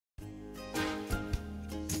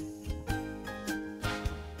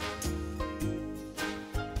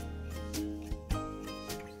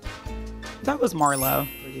That was Marlo.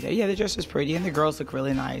 Yeah, the dress was pretty and the girls look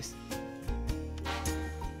really nice.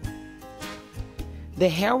 The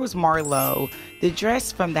hair was Marlo. The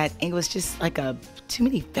dress from that it was just like too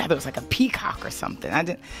many feathers, like a peacock or something.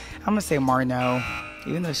 I'm gonna say Marno,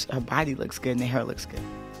 even though her body looks good and the hair looks good.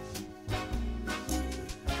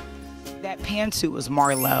 That pantsuit was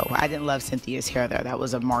Marlo. I didn't love Cynthia's hair though. That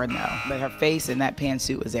was a Marno. But her face and that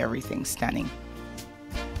pantsuit was everything. Stunning.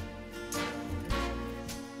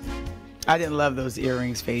 I didn't love those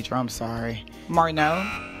earrings, Phaedra. I'm sorry.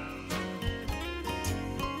 Marno.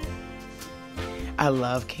 I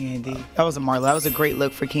love Candy. That was a Marlo. That was a great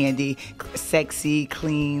look for Candy. Sexy,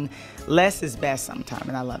 clean. Less is best sometimes,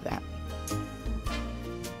 and I love that.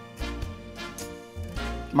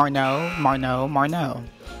 Marno, Marno, Marno.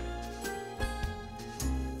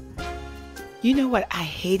 You know what? I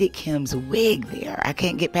hated Kim's wig there. I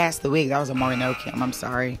can't get past the wig. That was a Marno Kim. I'm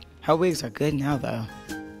sorry. Her wigs are good now, though.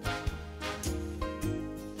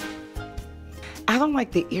 I don't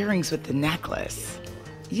like the earrings with the necklace.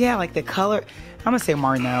 Yeah, like the color. I'm going to say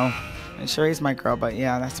Marno. And Sheree's my girl, but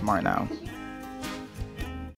yeah, that's Marno.